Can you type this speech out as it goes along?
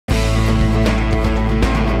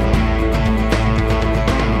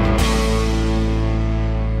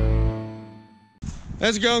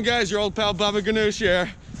How's it going, guys? Your old pal Bubba Ganoush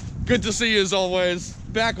here. Good to see you as always.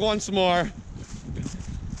 Back once more.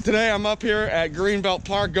 Today I'm up here at Greenbelt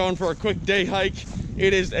Park going for a quick day hike.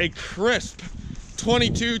 It is a crisp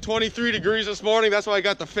 22, 23 degrees this morning. That's why I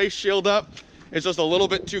got the face shield up. It's just a little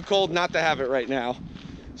bit too cold not to have it right now.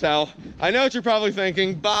 So I know what you're probably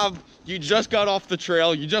thinking, Bob, you just got off the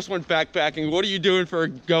trail. You just went backpacking. What are you doing for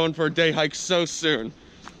going for a day hike so soon?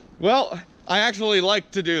 Well, I actually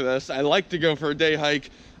like to do this. I like to go for a day hike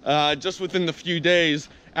just within the few days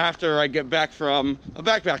after I get back from a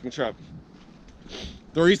backpacking trip.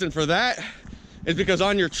 The reason for that is because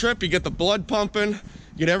on your trip, you get the blood pumping,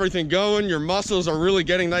 get everything going, your muscles are really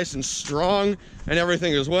getting nice and strong and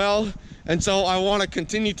everything as well. And so I want to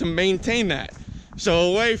continue to maintain that.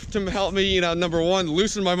 So a way to help me, number one,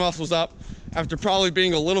 loosen my muscles up after probably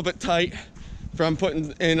being a little bit tight from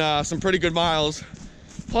putting in some pretty good miles.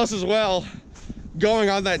 Plus as well, going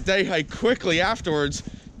on that day hike quickly afterwards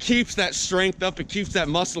keeps that strength up, it keeps that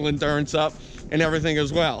muscle endurance up and everything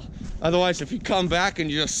as well. Otherwise, if you come back and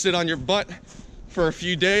you just sit on your butt for a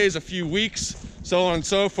few days, a few weeks, so on and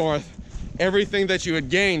so forth, everything that you had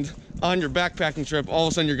gained on your backpacking trip, all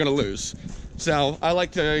of a sudden you're gonna lose. So I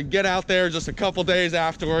like to get out there just a couple days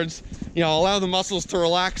afterwards, allow the muscles to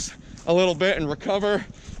relax a little bit and recover,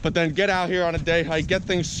 but then get out here on a day hike, get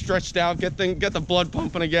things stretched out, get the blood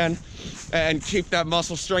pumping again, and keep that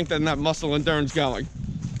muscle strength and that muscle endurance going.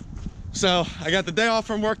 So I got the day off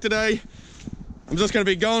from work today. I'm just gonna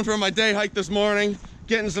be going for my day hike this morning,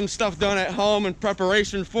 getting some stuff done at home in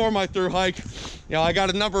preparation for my through hike. I got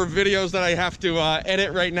a number of videos that I have to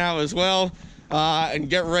edit right now as well, and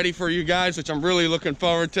get ready for you guys, which I'm really looking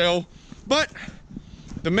forward to. But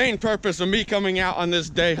the main purpose of me coming out on this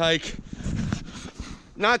day hike,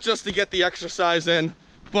 not just to get the exercise in,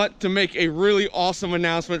 but to make a really awesome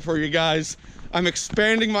announcement for you guys. I'm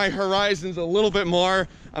expanding my horizons a little bit more.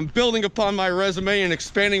 I'm building upon my resume and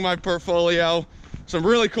expanding my portfolio. Some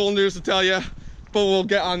really cool news to tell you, but we'll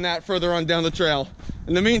get on that further on down the trail.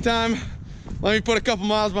 In the meantime, let me put a couple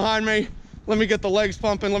miles behind me. Let me get the legs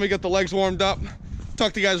pumping. Let me get the legs warmed up.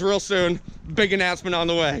 Talk to you guys real soon. Big announcement on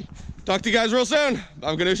the way. Talk to you guys real soon.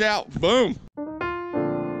 I'm Ganoush out. Boom.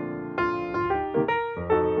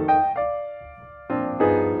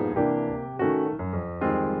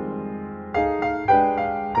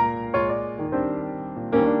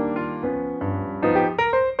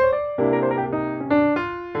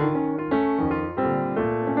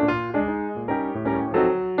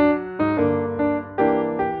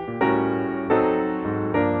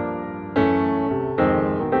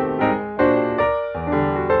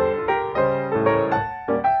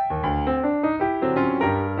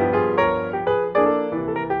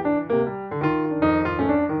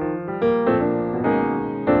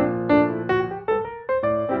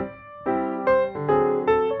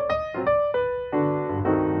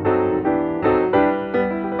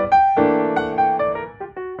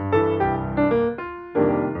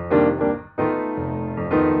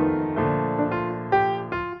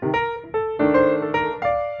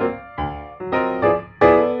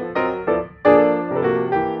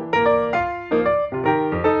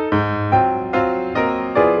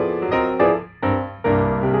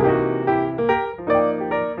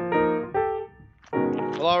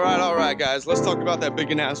 All right, guys, let's talk about that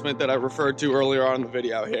big announcement that I referred to earlier on in the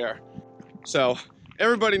video here. So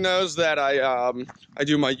everybody knows that I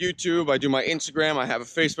do my YouTube, I do my Instagram, I have a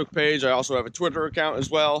Facebook page, I also have a Twitter account as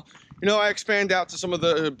well. I expand out to some of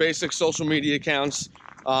the basic social media accounts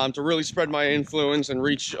to really spread my influence and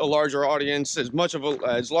reach a larger audience, as large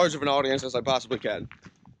of an audience as I possibly can.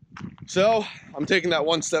 So I'm taking that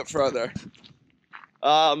one step further.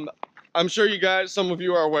 I'm sure you guys, some of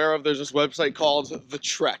you are aware of, there's this website called The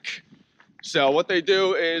Trek. So what they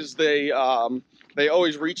do is they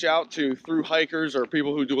always reach out to through hikers or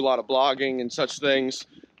people who do a lot of blogging and such things,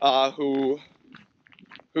 who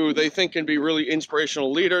they think can be really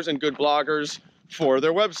inspirational leaders and good bloggers for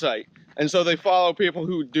their website. And so they follow people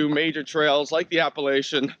who do major trails like the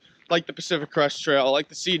Appalachian, like the Pacific Crest Trail, like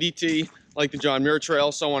the CDT, like the John Muir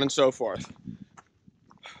Trail, so on and so forth.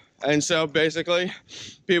 And so basically,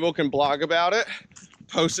 people can blog about it,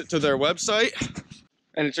 post it to their website,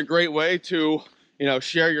 and it's a great way to,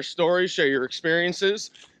 share your stories, share your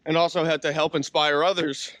experiences, and also have to help inspire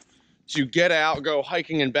others to get out, go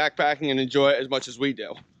hiking and backpacking and enjoy it as much as we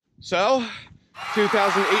do. So,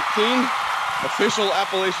 2018, official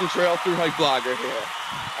Appalachian Trail through hike blogger here.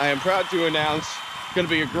 I am proud to announce it's going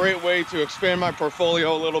to be a great way to expand my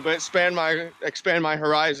portfolio a little bit, expand my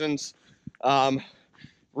horizons,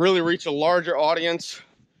 really reach a larger audience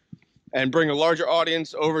and bring a larger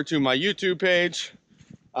audience over to my YouTube page.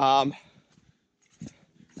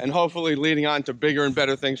 and hopefully leading on to bigger and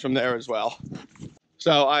better things from there as well.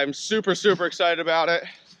 So I'm super, super excited about it.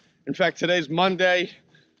 In fact, today's Monday.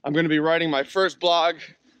 I'm going to be writing my first blog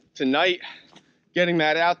tonight, getting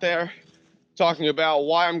that out there, talking about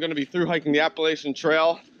why I'm going to be through hiking the Appalachian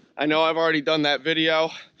Trail. I know I've already done that video,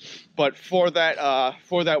 but for that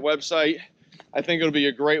website, I think it'll be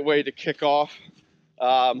a great way to kick off,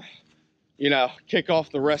 kick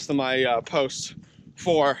off the rest of my posts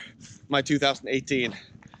for my 2018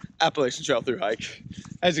 Appalachian Trail through hike.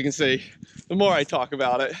 As you can see, the more I talk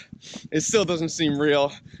about it, it still doesn't seem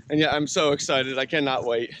real, and yet I'm so excited. I cannot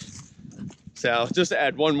wait. So just to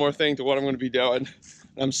add one more thing to what I'm going to be doing,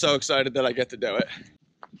 I'm so excited that I get to do it.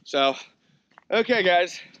 So, okay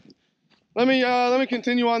guys, let me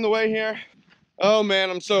continue on the way here. Oh man,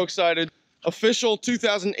 I'm so excited. Official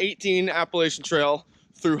 2018 Appalachian Trail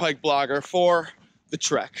through hike blogger for the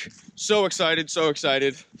trek. So excited, so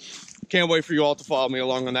excited. Can't wait for you all to follow me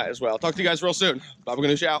along on that as well. Talk to you guys real soon. Baba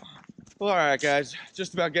Ganoush out. Well, all right guys,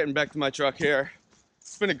 just about getting back to my truck here.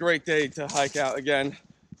 It's been a great day to hike out again.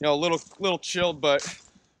 You know, a little chilled, but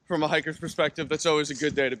from a hiker's perspective, that's always a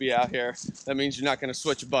good day to be out here. That means you're not gonna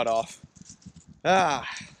sweat your butt off.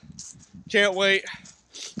 Can't wait.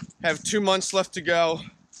 Have 2 months left to go.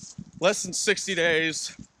 Less than 60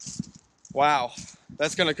 days. Wow,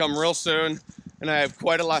 that's gonna come real soon, and I have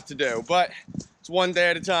quite a lot to do, but it's one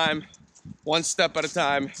day at a time, one step at a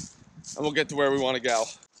time, and we'll get to where we wanna go.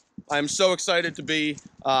 I'm so excited to be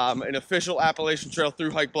an official Appalachian Trail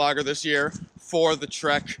through hike blogger this year for the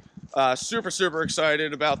trek. Super, super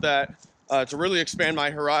excited about that. To really expand my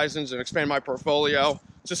horizons and expand my portfolio.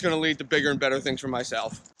 It's just gonna lead to bigger and better things for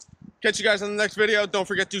myself. Catch you guys on the next video. Don't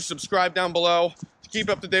forget to subscribe down below to keep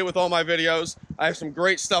up to date with all my videos. I have some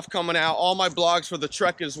great stuff coming out, all my blogs for the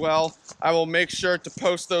trek as well. I will make sure to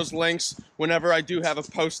post those links whenever I do have a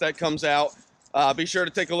post that comes out. Be sure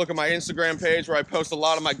to take a look at my Instagram page where I post a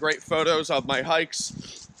lot of my great photos of my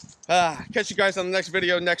hikes. Catch you guys on the next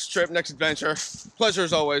video, next trip, next adventure. Pleasure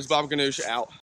as always. Baba Ganoush out.